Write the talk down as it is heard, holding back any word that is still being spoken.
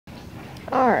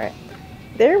Alright,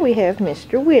 there we have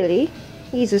Mr. Willie.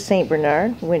 He's a St.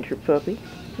 Bernard, winter puppy.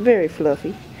 Very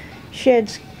fluffy.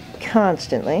 Sheds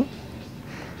constantly.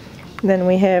 Then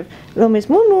we have little Miss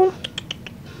Moon Moon.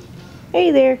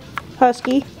 Hey there,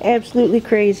 Husky. Absolutely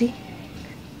crazy.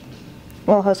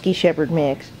 Well, Husky Shepherd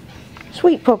mix.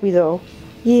 Sweet puppy though.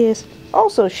 Yes,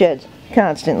 also sheds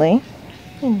constantly.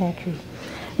 Isn't that true?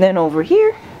 Then over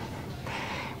here,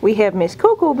 we have Miss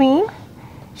Cocoa Bean.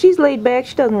 She's laid back.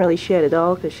 She doesn't really shed at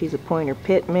all because she's a pointer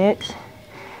pit mix.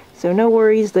 So no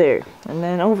worries there. And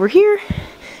then over here,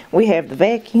 we have the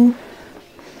vacuum.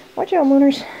 Watch out,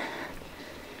 Mooners.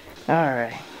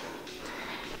 Alright.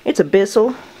 It's a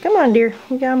Bissell. Come on, dear.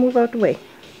 You gotta move out the way.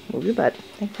 Move your butt.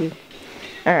 Thank you.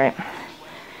 Alright.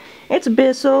 It's a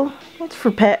Bissell. It's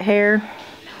for pet hair.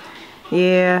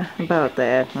 Yeah, about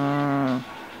that.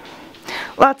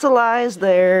 Lots of lies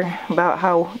there about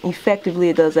how effectively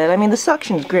it does that. I mean, the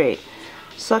suction's great.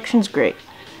 Suction's great.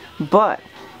 But,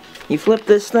 you flip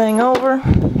this thing over.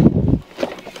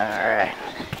 Alright.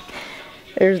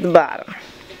 There's the bottom.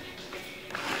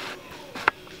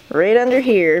 Right under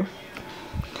here,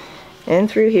 and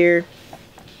through here,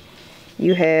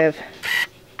 you have,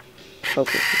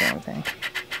 focus the damn thing.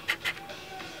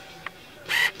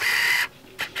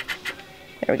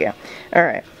 There we go.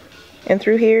 Alright. And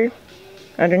through here,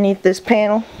 underneath this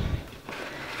panel,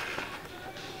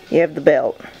 you have the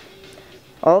belt.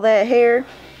 All that hair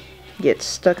gets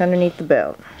stuck underneath the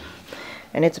belt.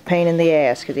 And it's a pain in the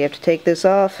ass because you have to take this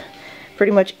off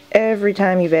pretty much every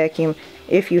time you vacuum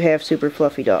if you have super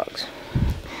fluffy dogs.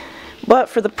 But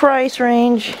for the price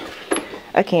range,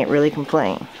 I can't really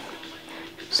complain.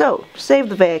 So, to save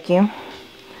the vacuum,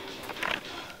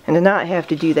 and to not have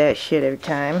to do that shit every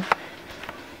time,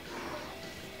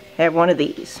 have one of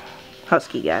these.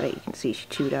 Husky got it. You can see she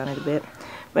chewed on it a bit.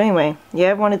 But anyway, you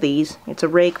have one of these. It's a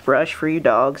rake brush for your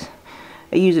dogs.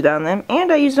 I use it on them,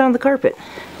 and I use it on the carpet.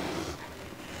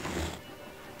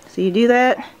 So you do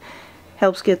that,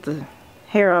 helps get the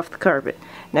hair off the carpet.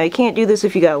 Now you can't do this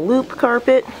if you got a loop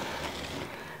carpet,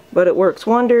 but it works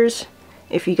wonders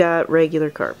if you got regular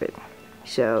carpet.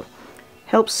 So,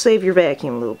 helps save your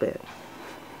vacuum a little bit.